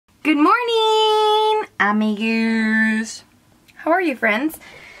Good morning, Amigees. How are you, friends?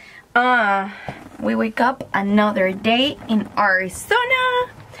 We wake up another day in Arizona.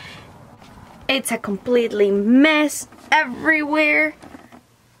 It's a completely mess everywhere,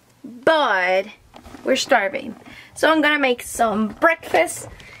 but we're starving. So I'm gonna make some breakfast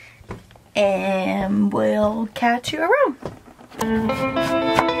and we'll catch you around.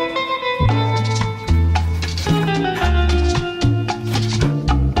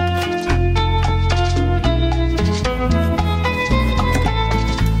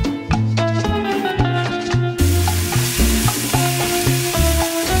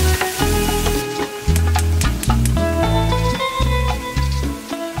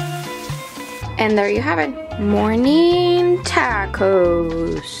 And there you have it. Morning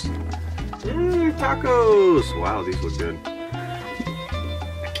tacos. Tacos! Wow, these look good.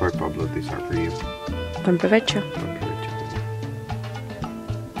 Or probably these are for you. Buen provecho.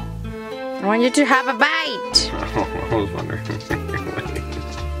 I want you to have a bite. Oh, I was wondering.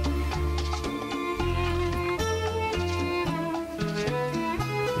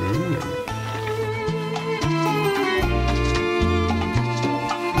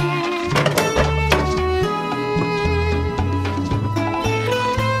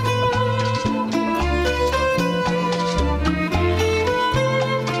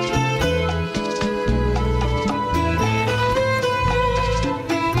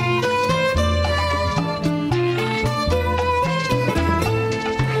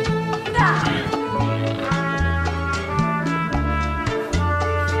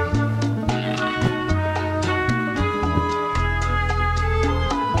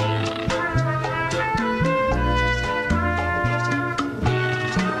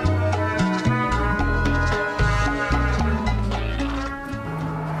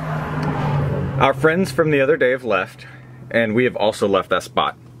 Our friends from the other day have left, and we have also left that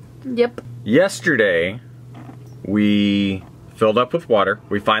spot. Yep. Yesterday, we filled up with water.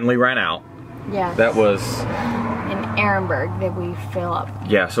 We finally ran out. Yeah. That was... in Ehrenberg that we fill up.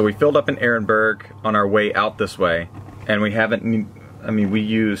 Yeah, so we filled up in Ehrenberg on our way out this way, and we haven't, I mean, we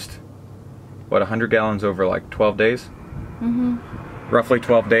used, what, 100 gallons over like 12 days? Mm-hmm. Roughly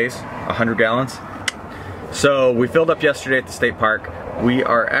 12 days, 100 gallons. So we filled up yesterday at the state park. We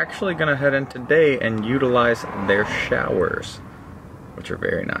are actually gonna head in today and utilize their showers, which are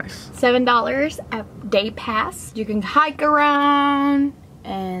very nice. $7 a day pass. You can hike around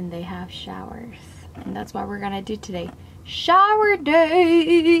and they have showers. And that's what we're gonna do today. Shower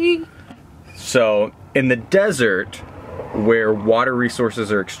day! So in the desert, where water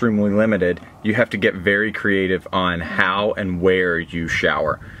resources are extremely limited, you have to get very creative on how and where you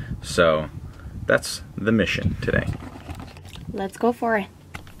shower. So that's the mission today. Let's go for it.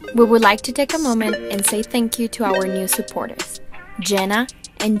 We would like to take a moment and say thank you to our new supporters, Jenna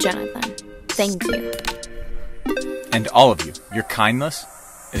and Jonathan. Thank you. And all of you, your kindness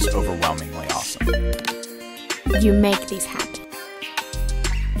is overwhelmingly awesome. You make this happen.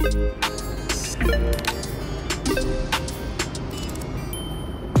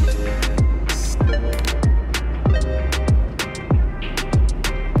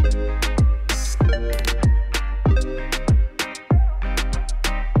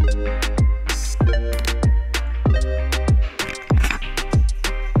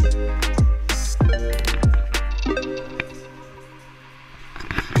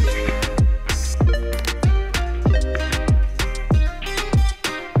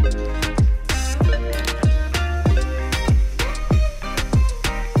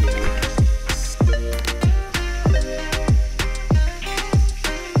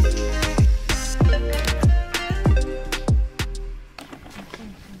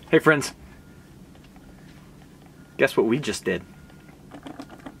 Hey friends, guess what we just did?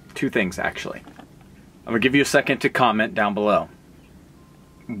 Two things actually. I'm gonna give you a second to comment down below.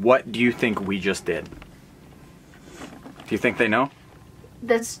 What do you think we just did? Do you think they know?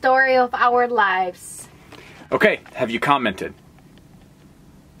 The story of our lives. Okay, have you commented?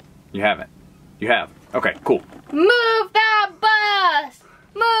 You haven't. You have. Okay, cool. Move that bus!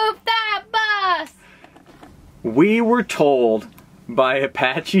 Move that bus! We were told by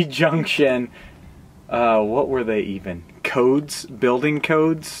Apache Junction, what were they even? Codes? Building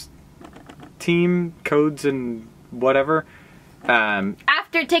codes? Team? Codes and whatever?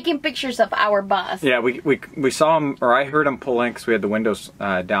 After taking pictures of our bus. Yeah, we saw them, or I heard them pull in because we had the windows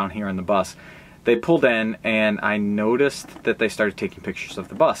down here in the bus. They pulled in and I noticed that they started taking pictures of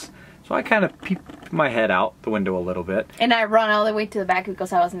the bus. So I kind of peeped my head out the window a little bit. And I run all the way to the back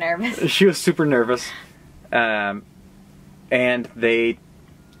because I was nervous. She was super nervous. And they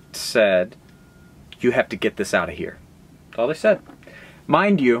said, you have to get this out of here. That's all they said.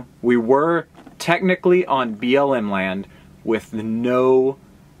 Mind you, we were technically on BLM land with no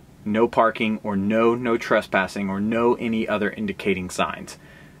parking or no trespassing or no any other indicating signs.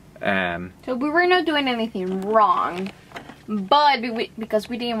 So we were not doing anything wrong, but because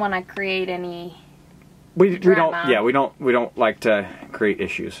we didn't want to create any drama. we don't like to create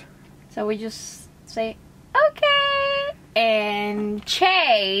issues. So we just say okay. And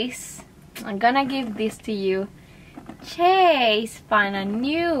Chase, I'm gonna give this to you. Chase found a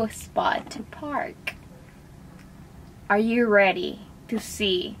new spot to park. Are you ready to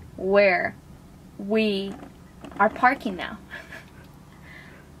see where we are parking now?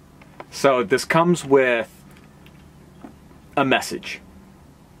 So this comes with a message.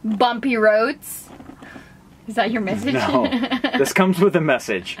 Bumpy roads? Is that your message? No, this comes with a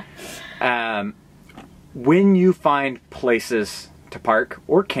message. When you find places to park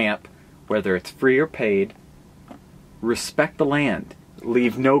or camp, whether it's free or paid, respect the land.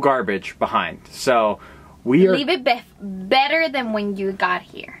 Leave no garbage behind. So leave it better than when you got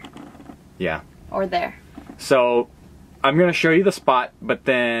here. Yeah. Or there. So I'm going to show you the spot, but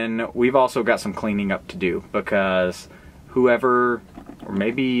then we've also got some cleaning up to do because whoever, or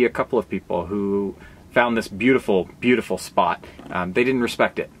maybe a couple of people who found this beautiful, beautiful spot, they didn't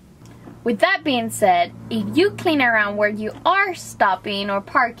respect it. With that being said, if you clean around where you are stopping or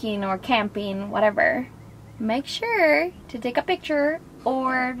parking or camping, whatever, make sure to take a picture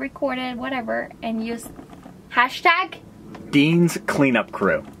or record it, whatever, and use hashtag Dean's Cleanup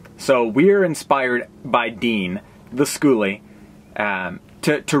Crew. So we are inspired by Dean, the Skoolie,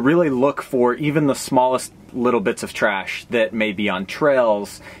 to really look for even the smallest little bits of trash that may be on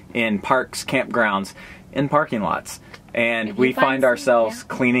trails, in parks, campgrounds, in parking lots. And we find ourselves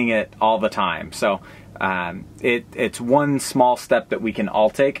cleaning it all the time. So it's one small step that we can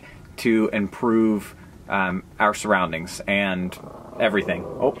all take to improve our surroundings and everything.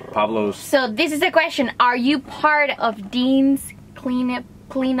 Oh, Pablo's. So this is the question. Are you part of Dean's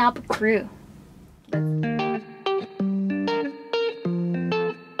cleanup crew?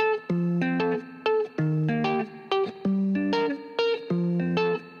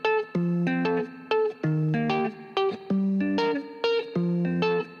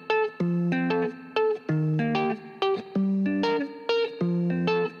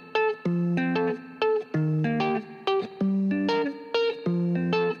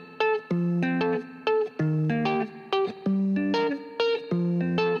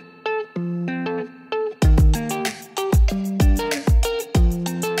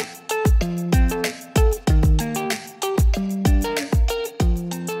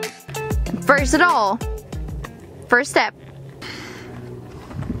 First step.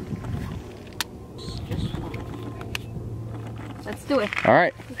 Let's do it. All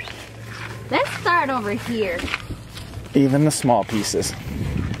right. Let's start over here. Even the small pieces.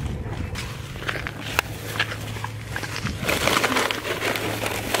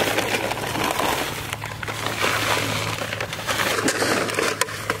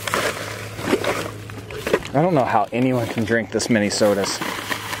 I don't know how anyone can drink this many sodas.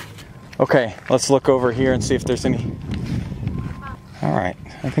 Okay, let's look over here and see if there's any. All right,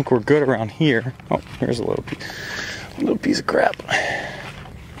 I think we're good around here. Oh, here's a little piece of crap.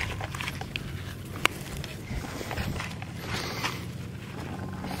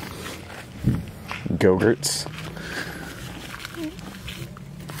 Go-gurts.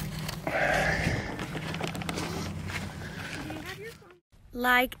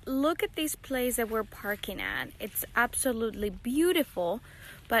 Like, look at this place that we're parking at. It's absolutely beautiful,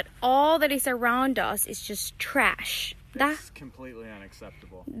 but all that is around us is just trash. That's completely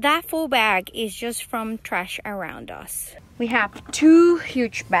unacceptable. That full bag is just from trash around us. We have 2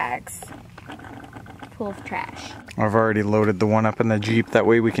 huge bags full of trash. I've already loaded the one up in the Jeep. That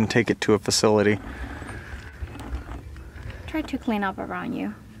way we can take it to a facility. Try to clean up around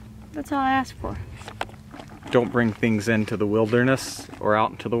you. That's all I ask for. Don't bring things into the wilderness or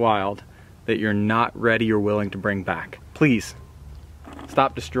out into the wild that you're not ready or willing to bring back. Please,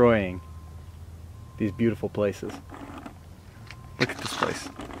 stop destroying these beautiful places. Look at this place.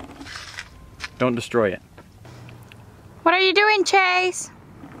 Don't destroy it. What are you doing, Chase?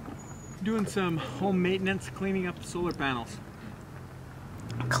 Doing some home maintenance, cleaning up the solar panels.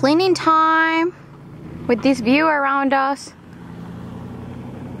 Cleaning time with this view around us.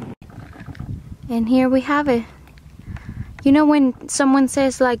 And here we have it. You know when someone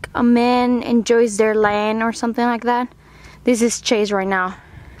says like a man enjoys their land or something like that? This is Chase right now.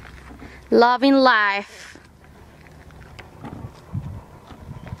 Loving life.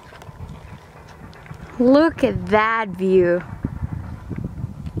 Look at that view.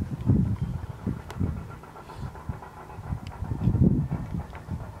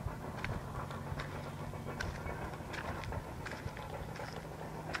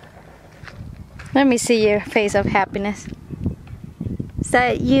 Let me see your face of happiness. Is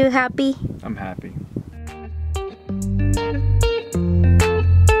that you happy? I'm happy.